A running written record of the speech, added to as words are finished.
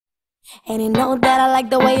And you know that I like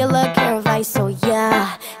the way you look, your vice, so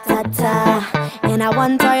yeah, ta-ta. And I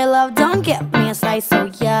want all your love, don't give me a slice, so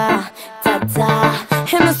yeah, ta-ta.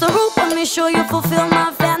 Hey, Mr. Roop, let me show you fulfill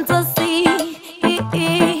my fantasy.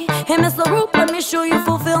 Hey, Mr. Roop, let me show you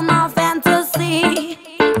fulfill my fantasy.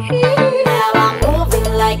 Now I'm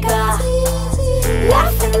moving like a,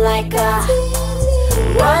 laughing like a,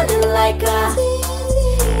 running like a,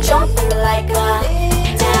 jumping like a.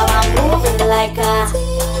 Now I'm moving like a,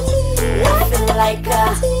 laughing like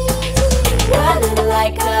a, running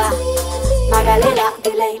like a. Galela,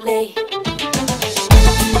 delay.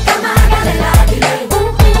 Galela, delay.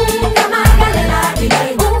 Galela,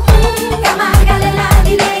 delay. Galela, delay. Galela,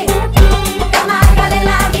 delay.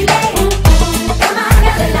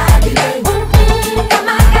 Galela,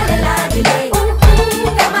 delay.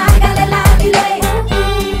 Galela, delay.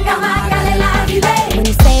 Galela, delay. When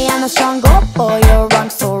you say I'm a strong girl, boy, you're wrong,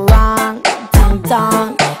 so wrong.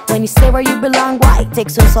 Dong. When you say where you belong, why it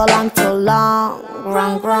takes you so long, too long?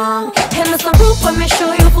 Wrong. Hey, Mr. Roop, let me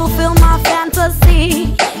show you fulfill my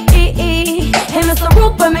fantasy. Hey, Mr.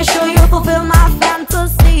 Roop, let me show you fulfill my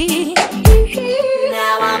fantasy.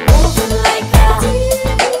 Now I'm